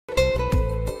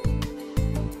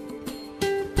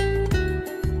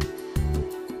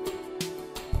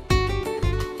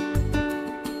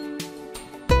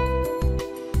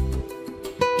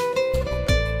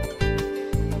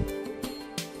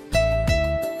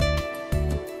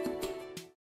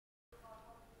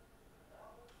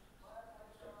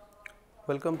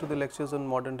Welcome to the lectures on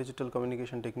modern digital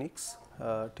communication techniques.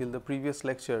 Till the previous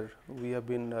lecture, we have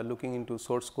been looking into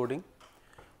source coding,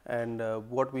 and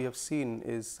what we have seen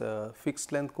is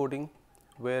fixed length coding,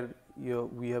 where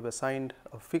we have assigned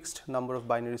a fixed number of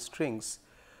binary strings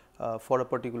for a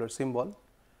particular symbol.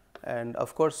 And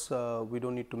of course, we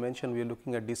do not need to mention we are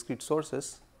looking at discrete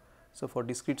sources. So, for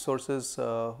discrete sources,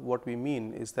 what we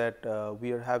mean is that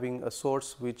we are having a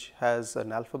source which has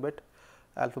an alphabet.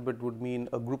 Alphabet would mean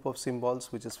a group of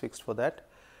symbols which is fixed for that,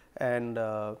 and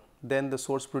then the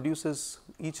source produces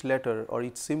each letter or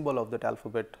each symbol of that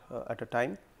alphabet at a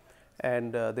time,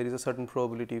 and there is a certain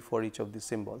probability for each of these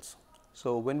symbols.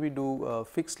 So, when we do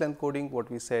fixed length coding, what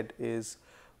we said is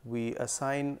we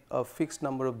assign a fixed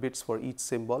number of bits for each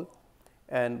symbol,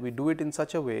 and we do it in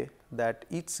such a way that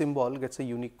each symbol gets a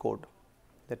unique code.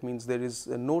 That means there is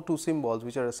no two symbols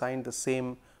which are assigned the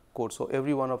same code. So,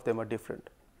 every one of them are different.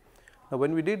 Now,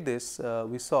 when we did this,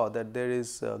 we saw that there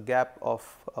is a gap of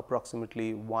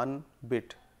approximately 1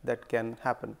 bit that can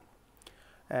happen,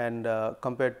 and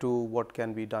compared to what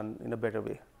can be done in a better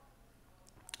way.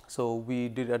 So, we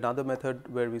did another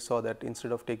method where we saw that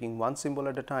instead of taking one symbol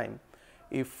at a time,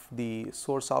 if the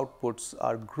source outputs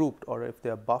are grouped or if they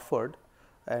are buffered,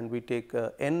 and we take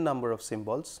n number of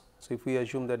symbols. So, if we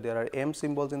assume that there are m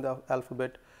symbols in the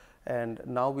alphabet, and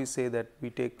now we say that we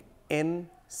take n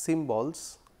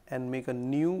symbols and make a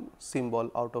new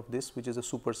symbol out of this, which is a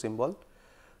super symbol.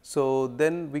 So,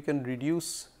 then we can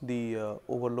reduce the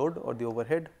overload or the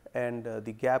overhead, and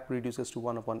the gap reduces to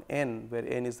 1 upon n, where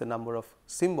n is the number of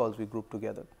symbols we group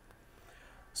together.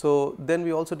 So, then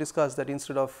we also discussed that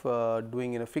instead of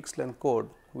doing in a fixed length code,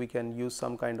 we can use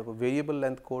some kind of a variable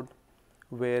length code,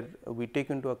 where we take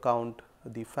into account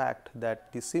the fact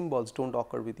that the symbols do not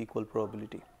occur with equal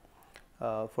probability.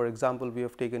 For example, we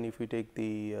have taken, if we take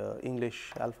the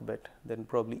English alphabet, then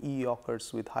probably E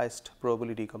occurs with highest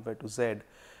probability compared to Z,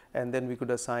 and then we could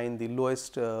assign the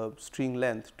lowest string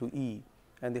length to E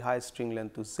and the highest string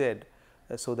length to Z,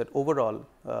 so that overall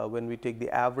when we take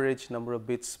the average number of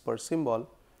bits per symbol,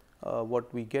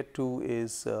 what we get to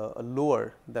is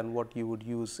lower than what you would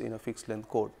use in a fixed length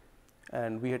code.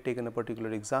 And we had taken a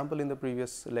particular example in the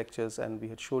previous lectures, and we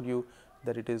had showed you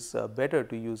that it is better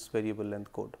to use variable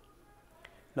length code.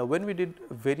 Now, when we did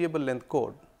variable length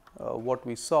code, what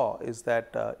we saw is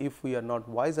that if we are not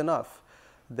wise enough,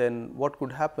 then what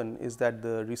could happen is that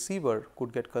the receiver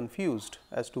could get confused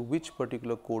as to which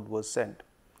particular code was sent.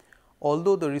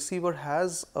 Although the receiver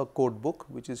has a code book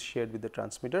which is shared with the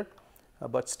transmitter,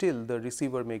 but still the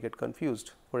receiver may get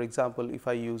confused. For example, if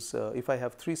I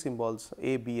have 3 symbols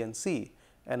A, B and C,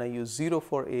 and I use 0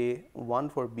 for A, 1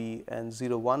 for B and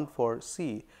 0, 1 for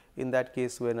C, in that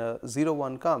case when a 0,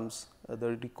 1 comes,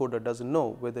 the decoder does not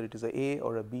know whether it is a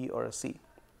or a B or a C.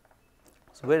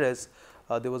 So, whereas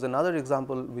there was another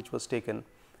example which was taken,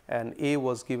 and A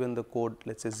was given the code,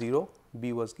 let us say 0,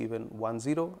 B was given 1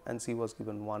 0 and C was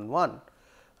given 1 1.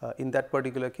 In that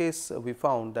particular case, we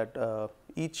found that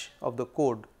each of the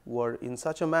code were in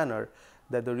such a manner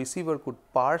that the receiver could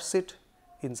parse it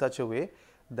in such a way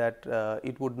that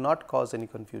it would not cause any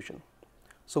confusion.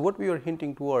 So, what we are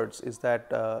hinting towards is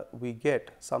that we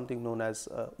get something known as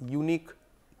unique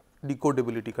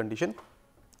decodability condition.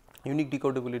 Unique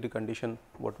decodability condition,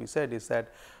 what we said is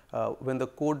that when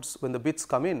the bits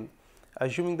come in,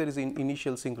 assuming there is an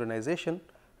initial synchronization,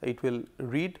 it will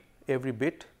read every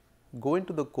bit, go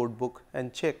into the code book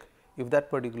and check if that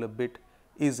particular bit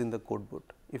is in the code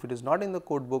book. If it is not in the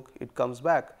code book, it comes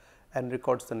back and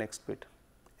records the next bit.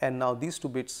 And now these 2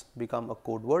 bits become a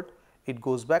code word. It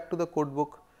goes back to the code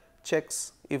book,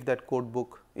 checks if that code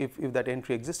book, if that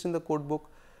entry exists in the code book,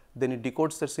 then it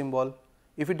decodes the symbol.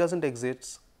 If it does not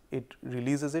exist, it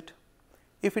releases it.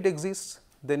 If it exists,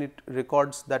 then it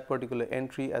records that particular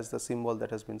entry as the symbol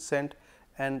that has been sent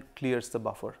and clears the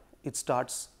buffer. It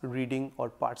starts reading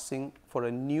or parsing for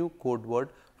a new code word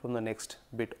from the next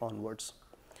bit onwards.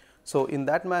 So, in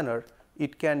that manner,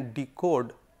 it can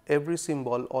decode every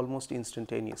symbol almost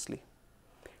instantaneously.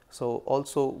 So,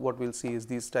 also what we will see is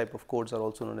these type of codes are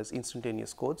also known as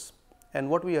instantaneous codes, and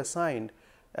what we assigned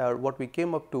what we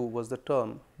came up to was the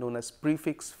term known as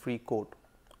prefix free code.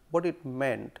 What it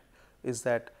meant is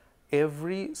that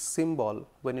every symbol,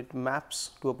 when it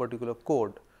maps to a particular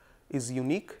code, is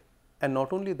unique, and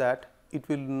not only that, it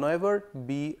will never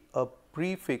be a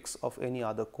prefix of any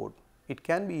other code. It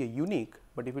can be a unique,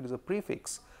 but if it is a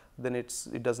prefix, then it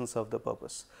does not serve the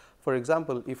purpose. For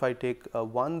example, if I take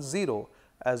 1 0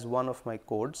 as one of my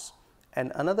codes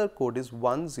and another code is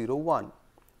 1 0 1,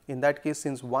 in that case,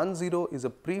 since 1 0 is a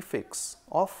prefix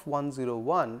of 1 0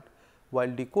 1, while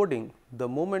decoding, the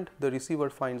moment the receiver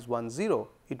finds 1 0,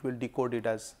 it will decode it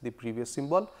as the previous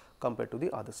symbol compared to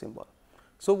the other symbol.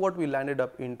 So, what we landed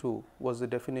up into was the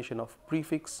definition of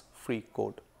prefix free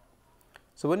code.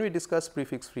 So, when we discuss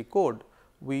prefix free code,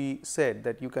 we said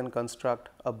that you can construct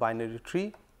a binary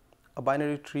tree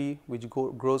which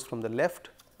grows from the left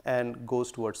and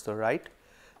goes towards the right,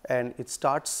 and it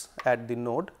starts at the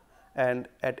node, and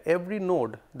at every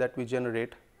node that we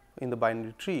generate in the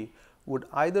binary tree would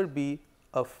either be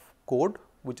a code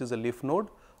which is a leaf node,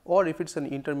 or if it is an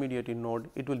intermediate node,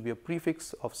 it will be a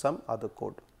prefix of some other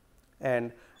code,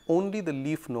 and only the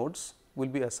leaf nodes will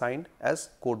be assigned as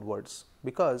code words,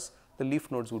 because the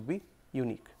leaf nodes would be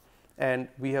unique. And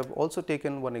we have also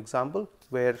taken one example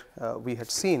where we had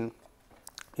seen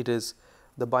it is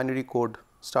the binary code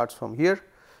starts from here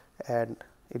and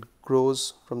it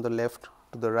grows from the left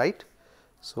to the right.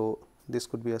 So, this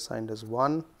could be assigned as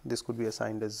 1, this could be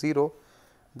assigned as 0,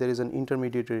 there is an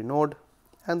intermediary node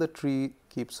and the tree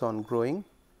keeps on growing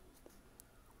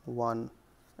 1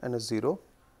 and a 0,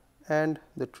 and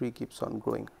the tree keeps on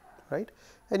growing, right.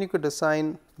 And you could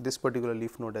assign this particular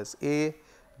leaf node as A,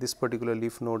 this particular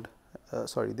leaf node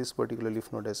this particular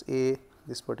leaf node as A,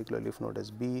 this particular leaf node as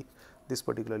B, this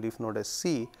particular leaf node as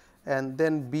C, and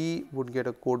then B would get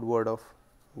a code word of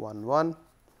 1 1,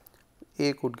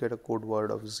 A could get a code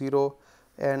word of 0,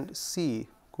 and C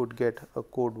could get a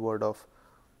code word of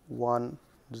 1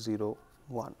 0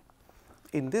 1.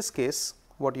 In this case,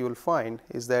 what you will find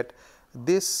is that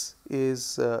this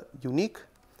is unique,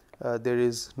 there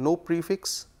is no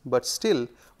prefix, but still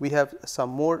we have some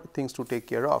more things to take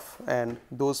care of, and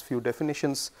those few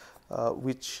definitions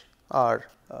which are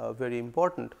very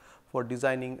important for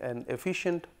designing an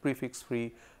efficient prefix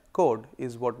free code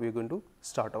is what we are going to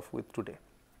start off with today.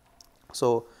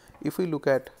 So, if we look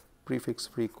at prefix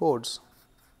free codes,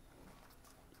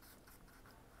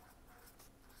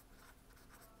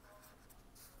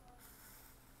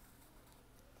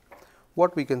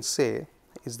 what we can say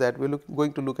is that we are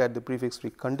going to look at the prefix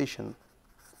free condition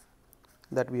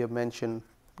that we have mentioned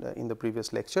in the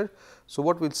previous lecture. So,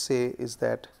 what we will say is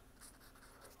that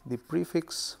the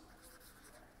prefix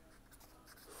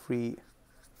free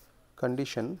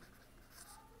condition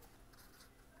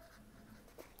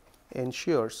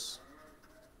ensures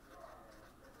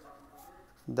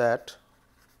that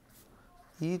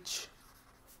each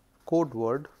code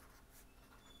word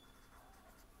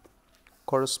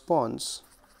corresponds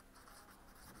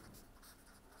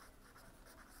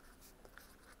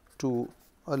to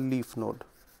a leaf node.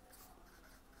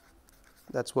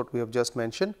 That is what we have just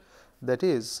mentioned, that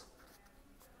is,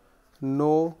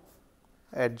 no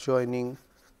adjoining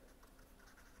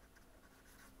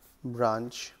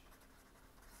branch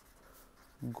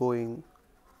going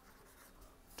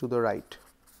to the right.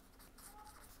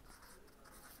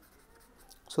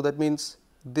 So, that means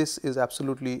this is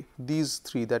absolutely, these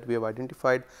three that we have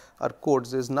identified are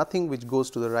codes, there is nothing which goes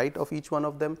to the right of each one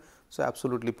of them. So,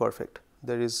 absolutely perfect,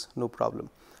 there is no problem.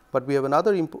 But we have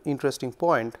another interesting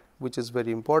point which is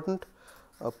very important.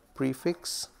 A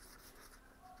prefix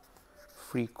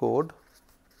free code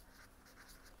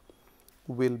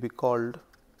will be called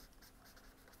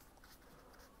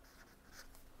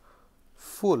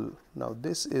full. Now,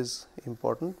 this is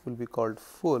important, will be called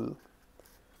full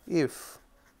if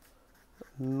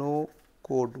no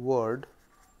code word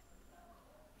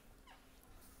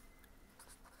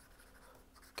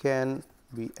can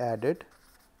be added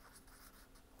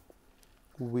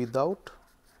without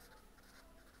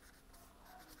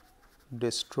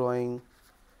destroying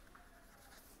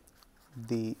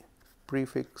the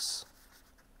prefix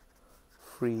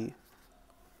free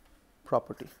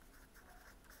property.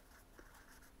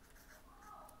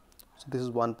 So, this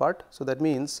is one part. So, that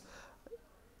means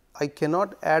I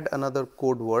cannot add another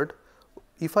code word.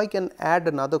 If I can add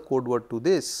another code word to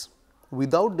this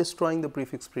without destroying the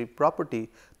prefix free property,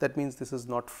 that means this is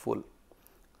not full.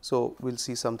 So, we will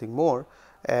see something more,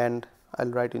 and I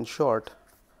will write in short,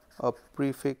 a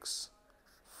prefix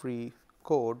free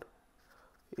code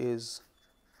is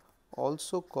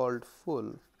also called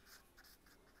full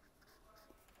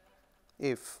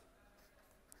if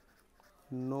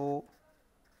no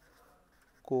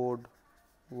code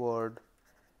word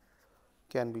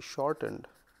can be shortened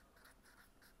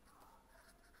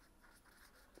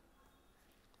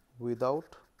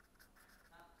without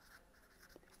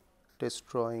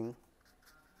destroying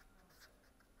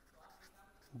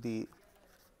the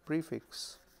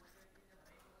prefix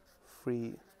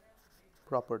free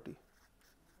property.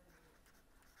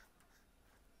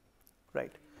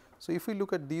 Right. So, if we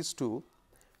look at these two,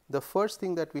 the first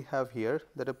thing that we have here,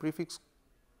 that a prefix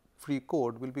free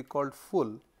code will be called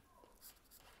full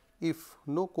if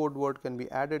no code word can be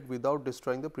added without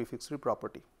destroying the prefix free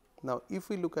property. Now, if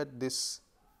we look at this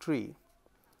tree,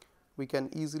 we can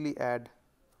easily add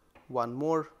one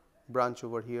more branch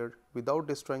over here without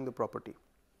destroying the property,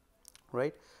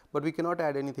 right, but we cannot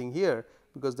add anything here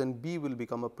because then B will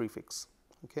become a prefix.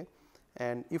 Okay.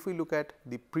 And if we look at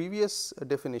the previous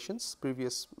definitions,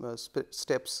 previous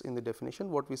steps in the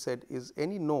definition, what we said is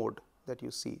any node that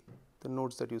you see, the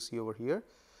nodes that you see over here,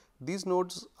 these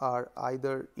nodes are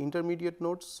either intermediate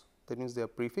nodes, that means they are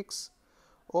prefix,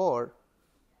 or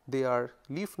they are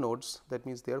leaf nodes, that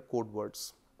means they are code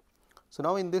words. So,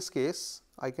 now in this case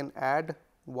I can add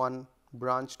one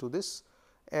branch to this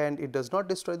and it does not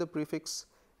destroy the prefix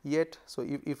yet. So,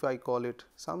 if I call it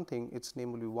something, its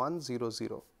name will be 100.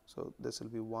 So, this will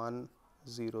be 100,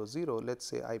 let us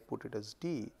say I put it as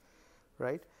D,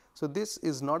 right. So, this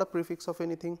is not a prefix of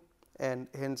anything and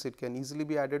hence it can easily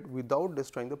be added without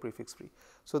destroying the prefix free.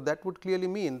 So, that would clearly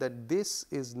mean that this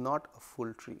is not a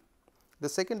full tree. The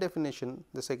second definition,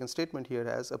 the second statement here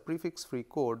has a prefix free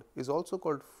code is also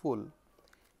called full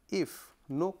if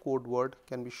no code word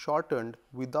can be shortened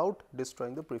without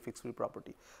destroying the prefix free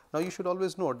property. Now, you should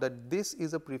always note that this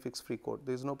is a prefix free code,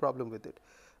 there is no problem with it,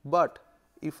 but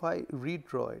if I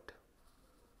redraw it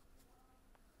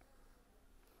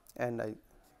and I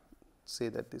say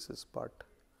that this is part,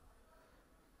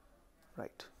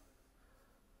 right,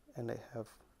 and I have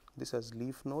this as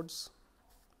leaf nodes,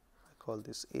 I call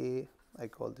this A, I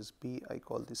call this B, I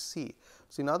call this C.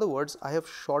 So, in other words, I have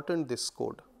shortened this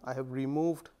code, I have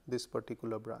removed this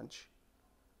particular branch.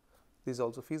 This is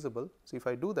also feasible. So, if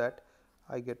I do that,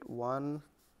 I get 1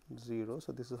 0.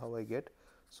 So, this is how I get.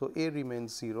 So, A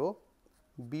remains 0,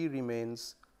 B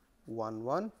remains 1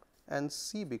 1 and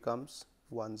C becomes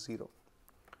 1 0.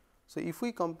 So, if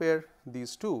we compare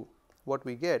these two, what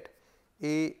we get,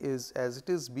 A is as it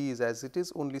is, B is as it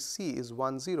is, only C is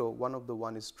 1 0, one of the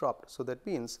 1 is dropped. So, that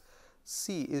means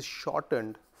C is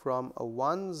shortened from a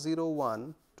 1 0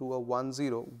 1 to a 1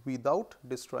 0 without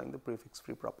destroying the prefix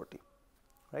free property,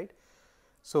 right.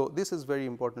 So, this is very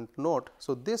important note.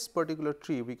 So, this particular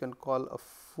tree we can call a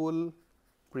full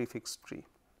prefix tree,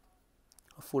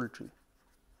 a full tree,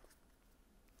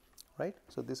 right.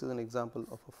 So, this is an example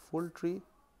of a full tree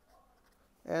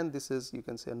and this is, you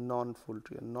can say, a non full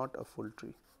tree and not a full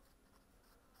tree,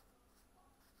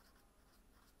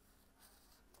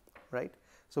 right.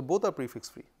 So, both are prefix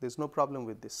free, there is no problem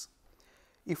with this.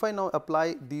 If I now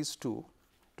apply these two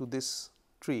to this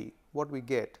tree, what we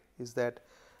get is that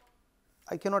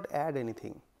I cannot add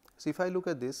anything. So, if I look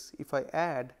at this, if I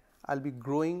add, I will be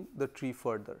growing the tree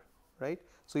further, right.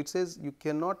 So, it says you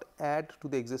cannot add to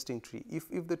the existing tree.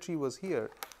 If the tree was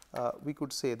here, we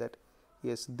could say that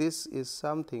yes, this is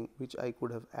something which I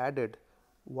could have added,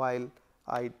 while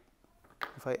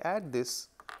if I add this,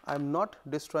 I am not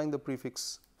destroying the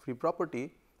prefix free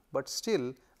property, but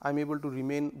still I am able to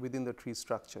remain within the tree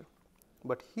structure.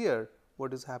 But here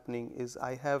what is happening is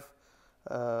I have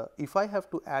if I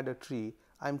have to add a tree,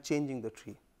 I am changing the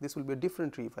tree. This will be a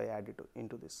different tree if I add it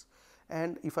into this.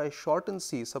 And if I shorten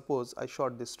C, suppose I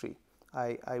short this tree,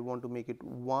 I want to make it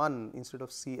 1 instead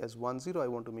of C as 1 0, I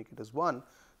want to make it as 1.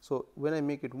 So, when I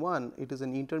make it 1, it is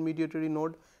an intermediary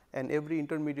node and every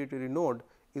intermediary node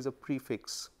is a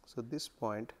prefix. So, this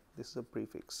point, this is a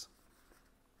prefix,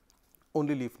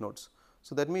 only leaf nodes.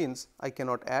 So, that means I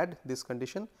cannot add this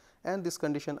condition and this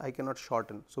condition I cannot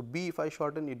shorten. So, B if I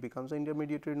shorten, it becomes an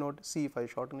intermediary node, C if I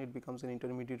shorten, it becomes an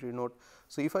intermediary node.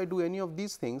 So, if I do any of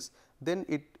these things, then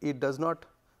it does not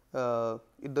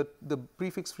the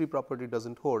prefix free property does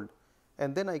not hold,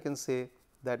 and then I can say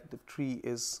that the tree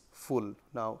is full.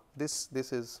 Now, this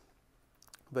is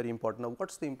very important. Now,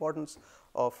 what is the importance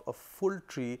of a full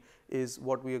tree is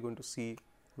what we are going to see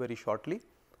very shortly,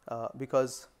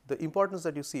 because the importance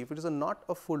that you see, if it is not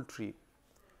a full tree,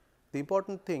 the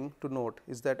important thing to note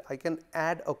is that I can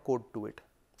add a code to it.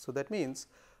 So, that means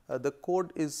the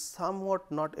code is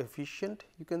somewhat not efficient,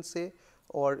 you can say,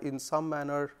 or in some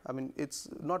manner, I mean, it is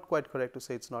not quite correct to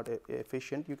say it is not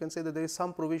efficient. You can say that there is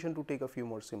some provision to take a few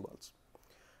more symbols.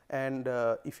 And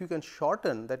if you can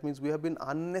shorten, that means we have been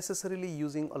unnecessarily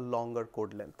using a longer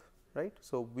code length, right.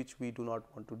 So, which we do not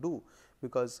want to do,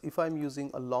 because if I am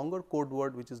using a longer code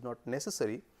word which is not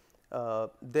necessary,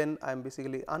 then I am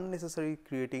basically unnecessarily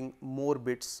creating more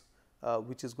bits,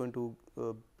 which is going to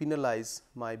penalize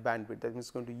my bandwidth. That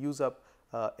means, going to use up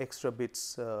extra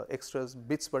bits, extra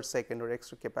bits per second or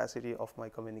extra capacity of my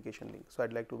communication link. So, I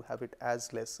would like to have it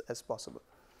as less as possible.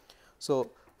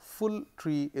 So, full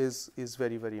tree is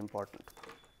very important.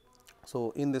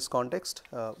 So, in this context,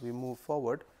 we move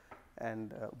forward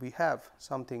and we have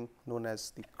something known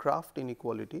as the Kraft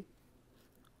inequality.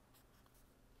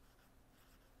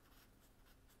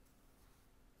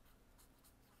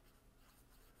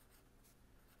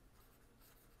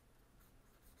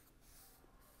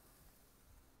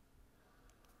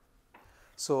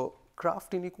 So,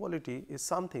 Kraft inequality is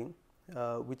something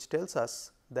which tells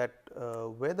us that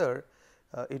whether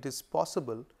it is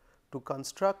possible to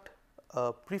construct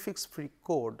a prefix free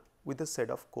code with a set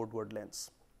of code word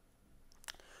lengths.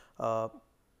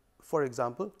 For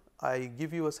example, I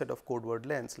give you a set of code word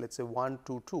lengths, let us say 1,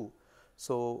 2, 2.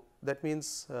 So, that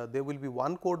means there will be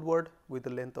one code word with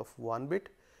a length of 1 bit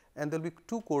and there will be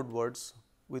 2 code words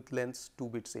with lengths 2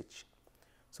 bits each.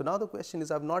 So, now the question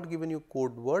is, I have not given you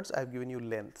code words, I have given you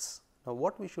lengths. Now,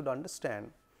 what we should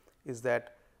understand is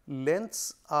that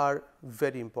lengths are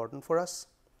very important for us.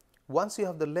 Once you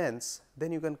have the lengths,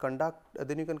 then you can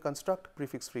construct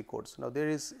prefix free codes. Now,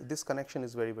 this connection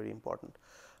is very, very important.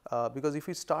 Because if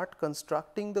you start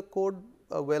constructing the code,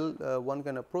 one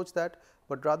can approach that,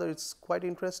 but rather it is quite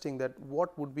interesting that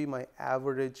what would be my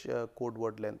average code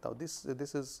word length. Now, this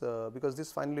is because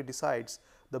this finally decides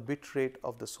the bit rate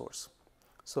of the source.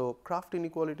 So, Kraft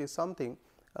inequality is something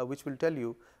which will tell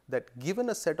you that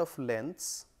given a set of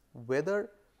lengths,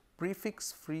 whether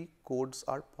prefix free codes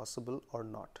are possible or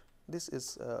not. This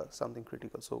is something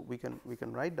critical. So, we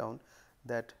can write down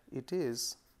that it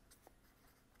is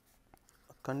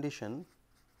a condition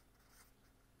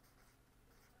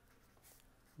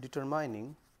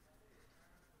determining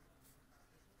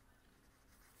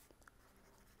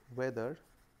whether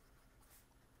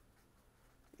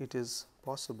it is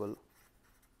possible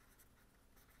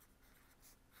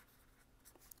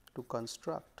to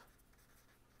construct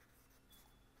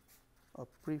a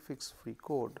prefix free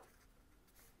code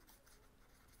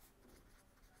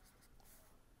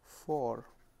for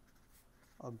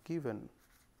a given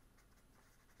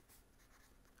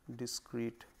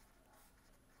discrete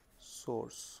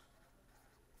source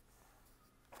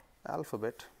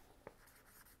alphabet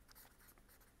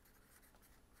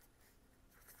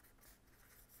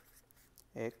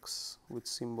X with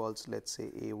symbols, let us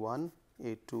say A1,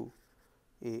 A2,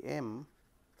 AM.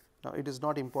 Now, it is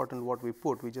not important what we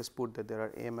put, we just put that there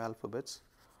are M alphabets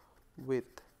with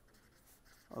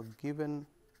a given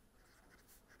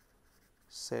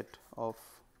set of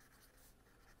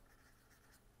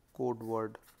code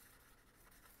word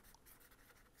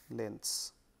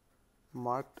lengths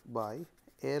marked by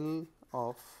L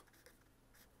of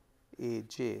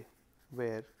AJ,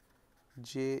 where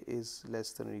J is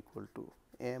less than or equal to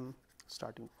M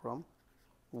starting from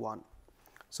 1.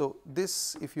 So,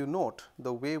 this, if you note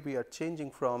the way we are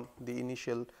changing from the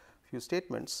initial few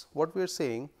statements, what we are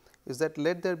saying is that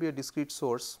let there be a discrete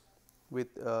source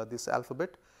with this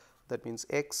alphabet, that means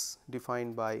X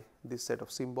defined by this set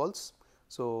of symbols.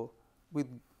 So,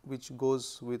 which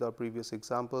goes with our previous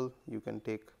example, you can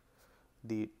take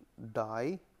the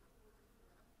die,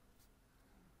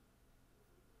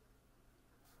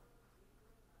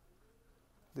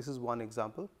 this is one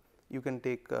example. You can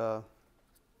take the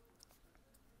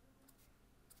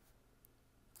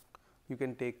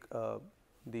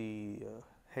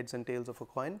heads and tails of a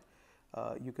coin.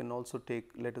 You can also take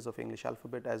letters of English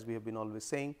alphabet, as we have been always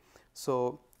saying.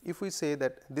 So, if we say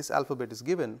that this alphabet is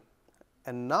given,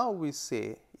 and now we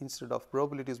say instead of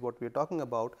probabilities, what we are talking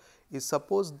about is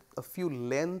suppose a few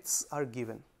lengths are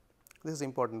given. This is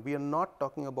important. We are not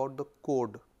talking about the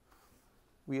code,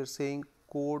 we are saying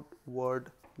code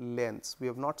word lengths. We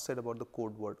have not said about the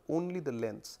code word, only the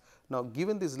lengths. Now,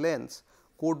 given these lengths,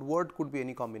 code word could be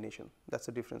any combination, that is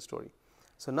a different story.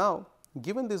 So, now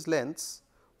given these lengths,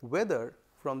 whether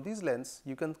from these lengths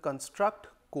you can construct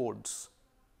codes.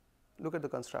 Look at the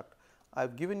construct. I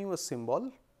have given you a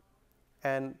symbol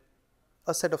and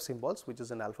a set of symbols, which is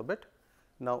an alphabet.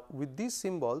 Now, with these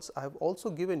symbols, I have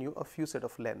also given you a few set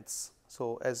of lengths.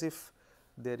 So, as if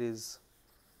there is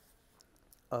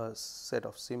a set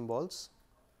of symbols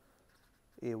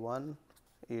A1,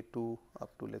 A2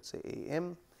 up to let us say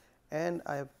AM, and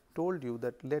I have told you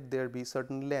that let there be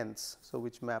certain lengths. So,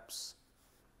 which maps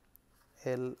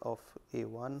L of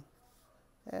A1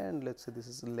 and let us say this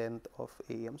is length of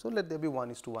AM. So, let there be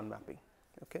 1:1 mapping,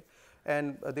 okay.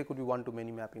 And there could be 1 to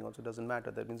many mapping also, does not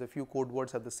matter. That means a few code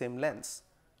words have the same lengths,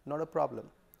 not a problem.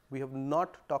 We have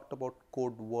not talked about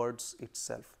code words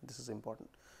itself, this is important.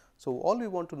 So, all we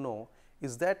want to know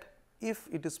is that if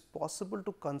it is possible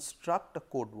to construct a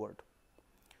code word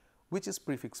which is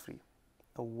prefix free.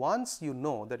 Now, once you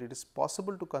know that it is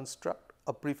possible to construct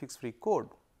a prefix free code,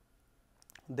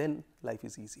 then life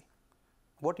is easy.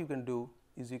 What you can do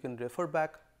is you can refer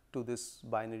back to this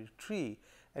binary tree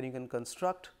and you can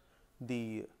construct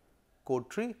the code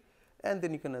tree, and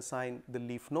then you can assign the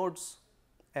leaf nodes,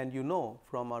 and you know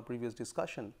from our previous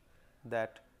discussion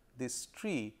that this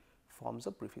tree forms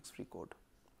a prefix free code,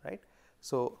 right.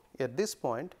 So, at this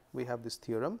point we have this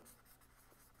theorem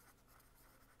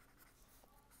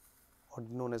or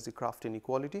known as the Kraft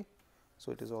inequality.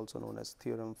 So, it is also known as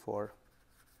theorem for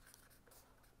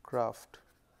Kraft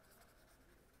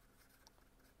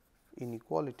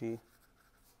inequality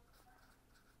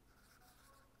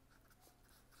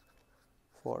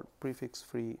for prefix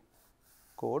free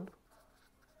code.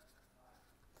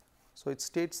 So, it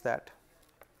states that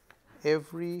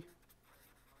every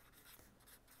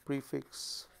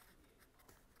prefix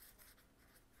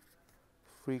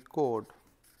free code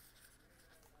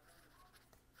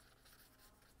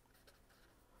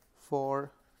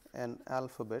for an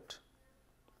alphabet,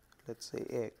 let us say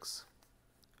x,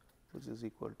 which is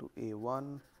equal to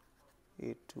A1,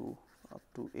 A2 up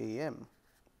to AM,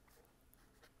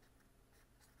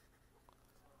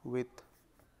 with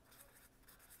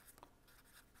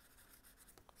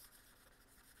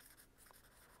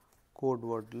code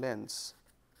word lengths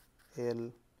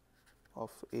L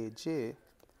of AJ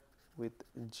with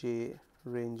J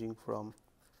ranging from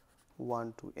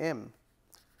 1 to M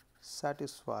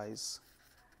satisfies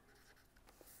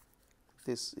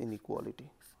this inequality.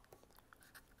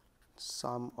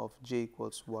 Sum of j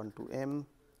equals 1 to M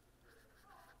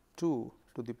 2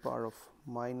 to the power of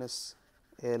minus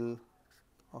L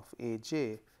of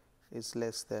AJ is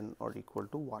less than or equal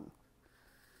to 1.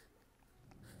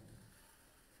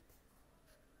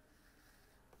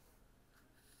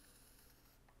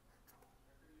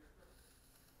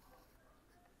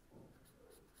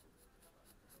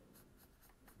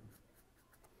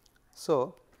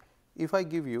 So, if I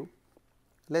give you,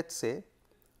 let us say,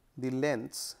 the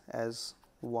lengths as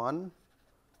 1,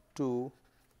 2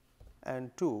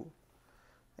 and 2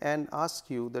 and ask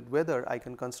you that whether I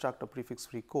can construct a prefix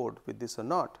free code with this or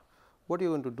not, what you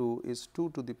are going to do is 2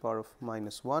 to the power of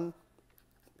minus 1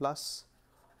 plus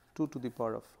 2 to the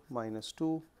power of minus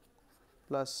 2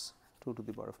 plus 2 to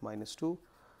the power of minus 2.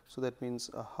 So, that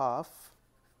means a half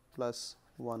plus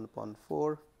 1 upon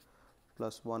 4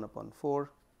 plus 1 upon 4,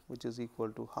 which is equal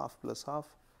to half plus half,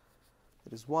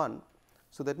 that is 1.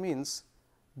 So, that means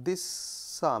this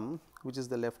sum, which is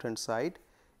the left hand side,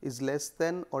 is less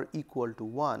than or equal to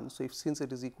 1. So, if since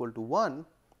it is equal to 1,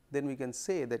 then we can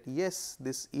say that yes,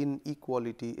 this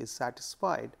inequality is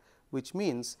satisfied, which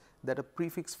means that a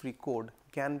prefix free code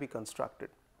can be constructed.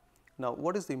 Now,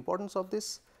 what is the importance of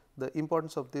this? The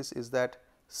importance of this is that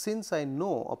since I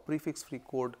know a prefix free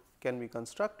code can be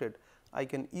constructed, I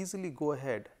can easily go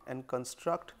ahead and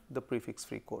construct the prefix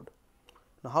free code.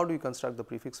 Now, how do you construct the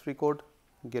prefix free code?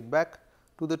 Get back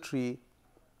to the tree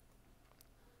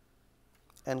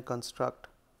and construct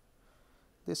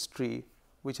this tree,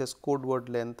 which has code word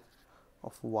length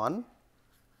of 1.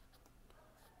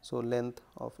 So, length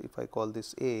of, if I call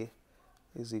this A,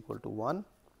 is equal to 1.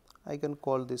 I can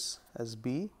call this as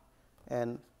B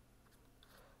and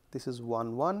this is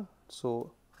 1 1.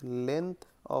 So, length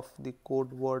of the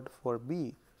code word for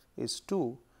B is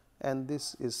 2 and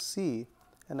this is C,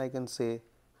 and I can say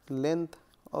length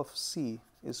of C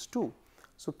is 2.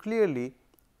 So, clearly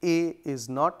A is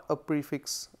not a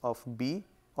prefix of B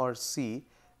or C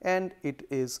and it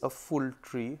is a full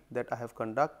tree that I have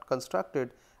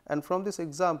constructed, and from this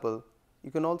example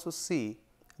you can also see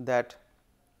that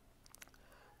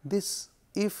this,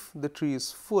 if the tree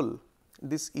is full,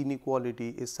 this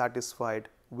inequality is satisfied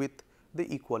with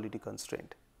the equality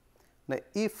constraint. Now,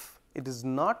 if it is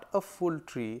not a full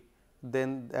tree,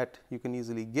 then that you can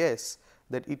easily guess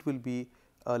that it will be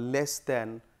less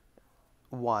than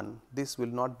 1, this will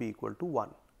not be equal to 1.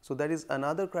 So, that is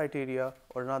another criteria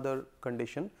or another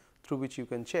condition through which you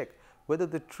can check whether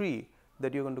the tree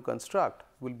that you are going to construct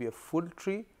will be a full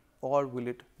tree or will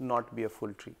it not be a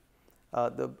full tree.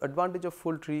 The advantage of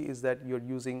full tree is that you are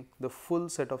using the full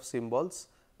set of symbols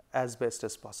as best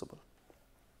as possible.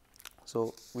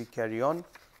 So, we carry on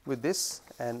with this,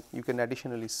 and you can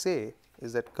additionally say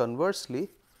is that conversely,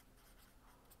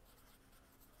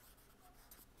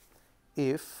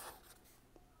 if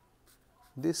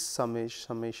this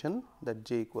summation that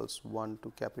j equals 1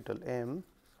 to capital M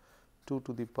 2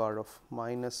 to the power of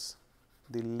minus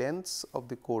the lengths of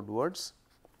the code words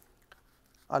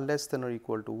are less than or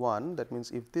equal to 1, that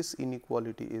means if this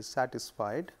inequality is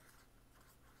satisfied,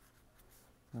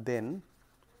 then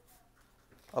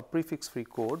a prefix free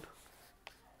code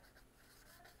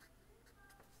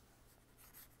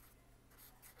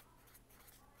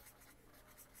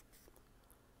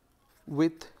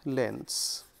with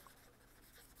length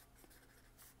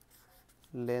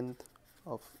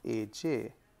of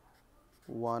AJ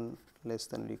 1 less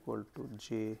than or equal to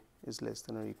j is less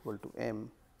than or equal to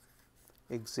M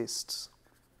exists.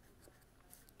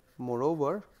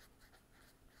 Moreover,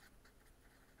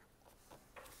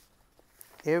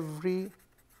 every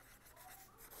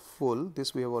full,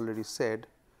 this we have already said,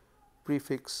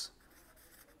 prefix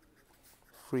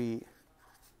free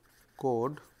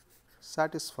code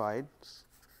satisfied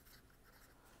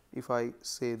if I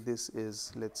say this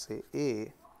is, let us say,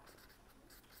 A,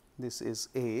 this is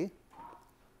A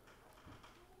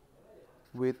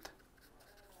with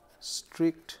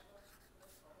strict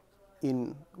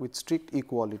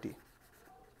equality,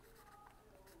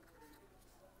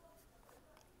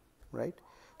 right.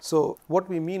 So, what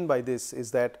we mean by this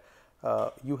is that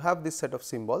you have this set of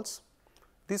symbols.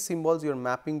 These symbols you are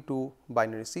mapping to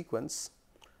binary sequence.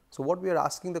 So, what we are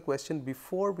asking the question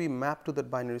before we map to that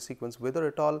binary sequence, whether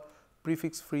at all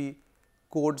prefix free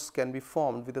codes can be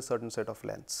formed with a certain set of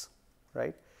lengths,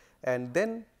 right. And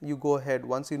then you go ahead,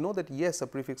 once you know that yes, a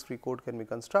prefix free code can be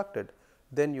constructed,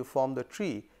 then you form the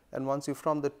tree, and once you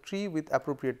form the tree with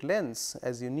appropriate lengths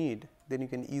as you need, then you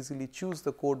can easily choose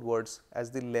the code words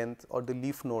as the length or the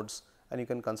leaf nodes, and you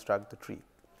can construct the tree.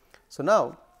 So,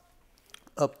 now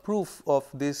a proof of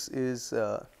this is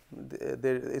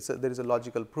there is a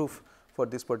logical proof for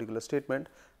this particular statement,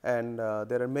 and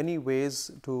there are many ways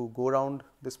to go around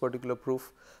this particular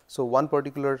proof. So, one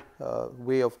particular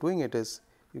way of doing it is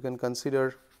you can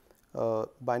consider a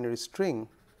binary string.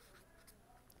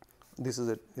 This is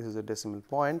a decimal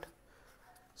point.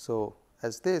 So,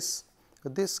 as this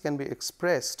can be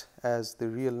expressed as the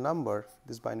real number.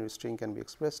 This binary string can be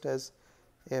expressed as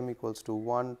m equals to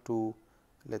 1 to,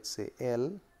 let us say,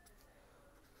 L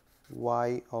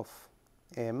y of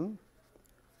m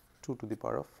 2 to the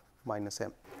power of minus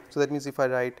m. So, that means if I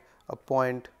write a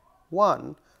point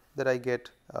 1, that I get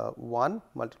 1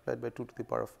 multiplied by 2 to the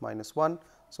power of minus 1.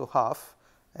 So, half,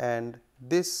 and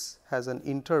this has an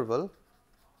interval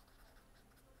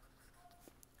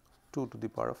 2 to the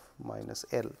power of minus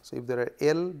L. So, if there are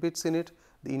L bits in it,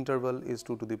 the interval is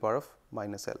 2 to the power of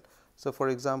minus L. So, for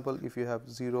example, if you have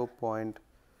 0 point,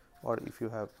 or if you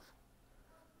have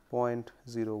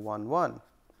 0.011,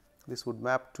 this would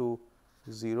map to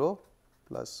 0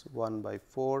 plus 1 by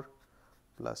 4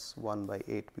 plus 1 by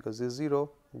 8, because this is 0,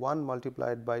 1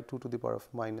 multiplied by 2 to the power of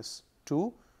minus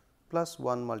 2 plus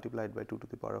 1 multiplied by 2 to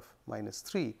the power of minus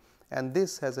 3, and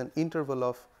this has an interval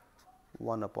of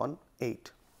 1 upon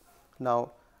 8.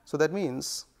 Now, so that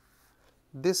means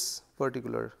this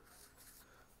particular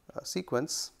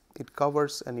sequence, it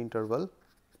covers an interval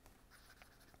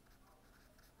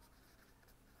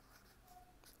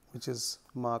which is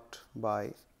marked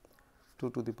by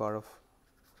 2 to the power of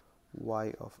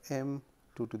y of m,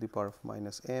 2 to the power of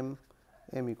minus m,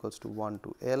 m equals to 1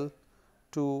 to L,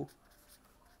 to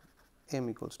m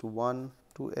equals to 1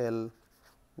 to L,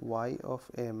 y of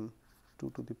m 2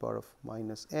 to the power of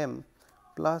minus m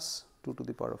plus 2 to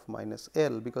the power of minus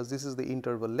L, because this is the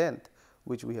interval length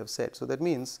which we have set. So, that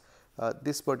means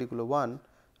this particular one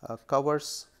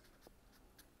covers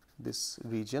this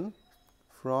region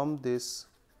from this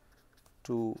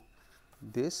to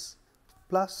this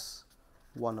plus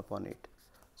 1 upon 8.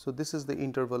 So, this is the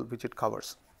interval which it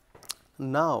covers.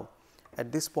 Now,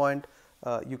 at this point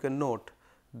you can note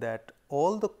that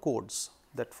all the codes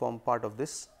that form part of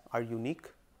this are unique.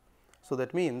 So,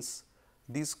 that means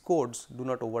these codes do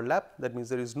not overlap, that means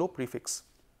there is no prefix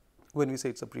when we say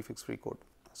it is a prefix free code.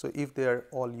 So, if they are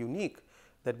all unique,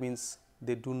 that means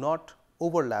they do not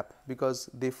overlap because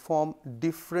they form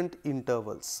different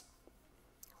intervals,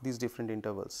 these different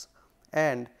intervals.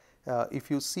 And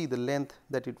if you see the length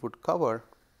that it would cover,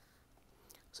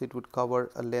 so it would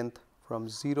cover a length from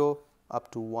 0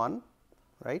 up to 1,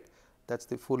 right, that is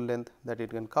the full length that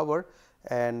it can cover,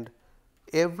 and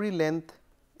every length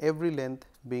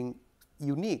being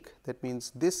unique, that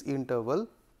means this interval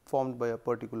formed by a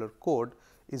particular code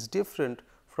is different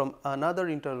from another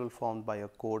interval formed by a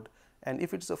code, and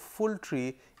if it is a full tree,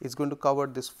 it is going to cover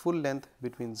this full length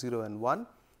between 0 and 1,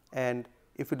 and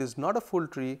if it is not a full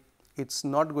tree, it is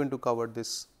not going to cover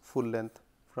this full length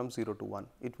from 0 to 1,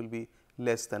 it will be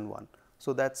less than 1.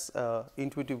 So, that is an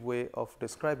intuitive way of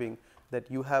describing that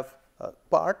you have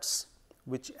parts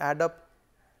which add up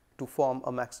to form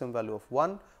a maximum value of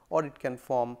 1, or it can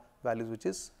form values which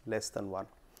is less than 1.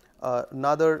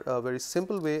 Another very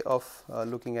simple way of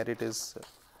looking at it is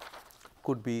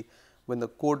could be when the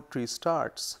code tree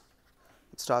starts,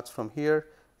 it starts from here,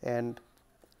 and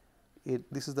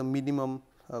this is the minimum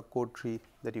code tree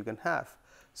that you can have.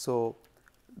 So,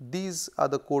 these are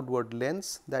the code word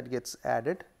lengths that gets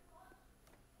added,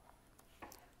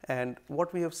 and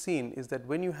what we have seen is that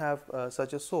when you have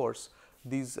such a source,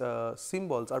 these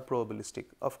symbols are probabilistic.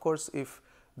 Of course, if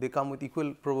they come with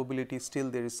equal probability, still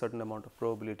there is certain amount of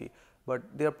probability, but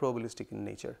they are probabilistic in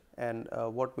nature, and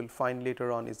what we will find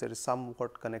later on is there is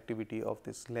somewhat connectivity of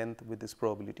this length with this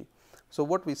probability. So,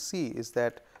 what we see is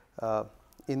that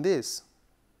in this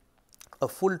a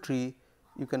full tree,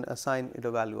 you can assign it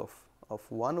a value of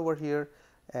 1 over here,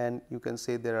 and you can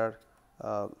say there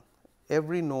are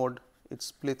every node it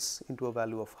splits into a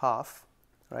value of half,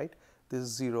 right. This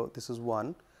is 0, this is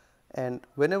 1, and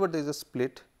whenever there is a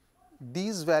split,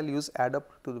 these values add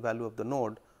up to the value of the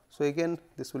node. So, again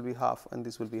this will be half and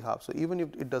this will be half. So, even if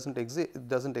it does not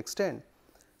extend,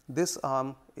 this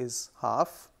arm is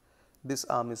half, this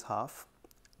arm is half,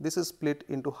 this is split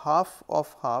into half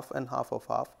of half and half of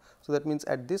half. So, that means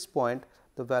at this point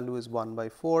the value is 1 by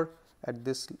 4, at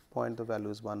this point the value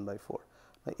is 1 by 4.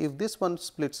 Now, if this one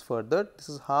splits further, this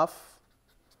is half.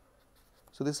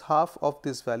 So, this half of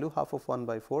this value, half of 1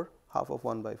 by 4, half of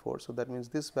 1 by 4. So, that means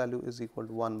this value is equal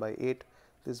to 1 by 8,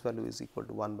 this value is equal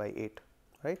to 1 by 8,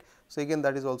 right. So, again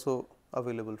that is also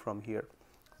available from here.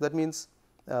 That means,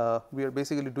 we are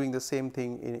basically doing the same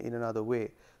thing in another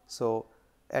way. So,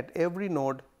 at every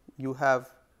node you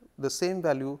have the same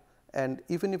value, and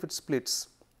even if it splits,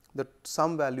 the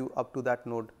sum value up to that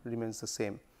node remains the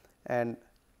same, and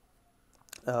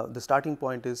the starting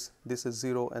point is this is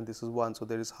 0 and this is 1. So,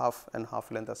 there is half and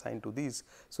half length assigned to these.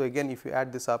 So, again if you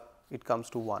add this up, it comes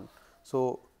to 1.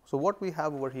 So, what we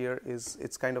have over here is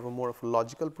it's kind of a more of a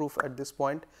logical proof at this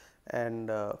point,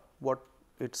 and what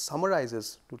it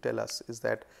summarizes to tell us is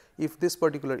that if this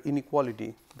particular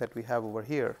inequality that we have over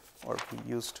here, or we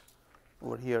used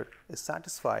over here, is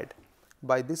satisfied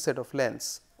by this set of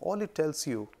lengths, all it tells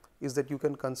you is that you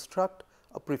can construct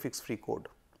a prefix free code.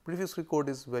 Prefix free code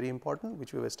is very important,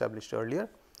 which we have established earlier.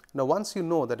 Now, once you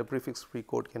know that a prefix free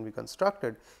code can be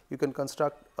constructed, you can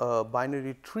construct a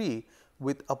binary tree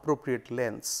with appropriate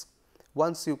lengths.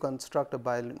 Once you construct a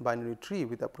binary tree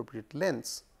with appropriate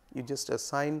lengths, you just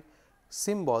assign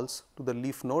symbols to the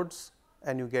leaf nodes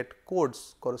and you get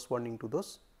codes corresponding to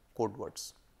those code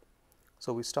words.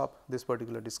 So, we stop this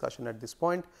particular discussion at this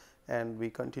point and we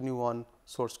continue on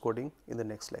source coding in the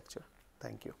next lecture.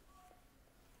 Thank you.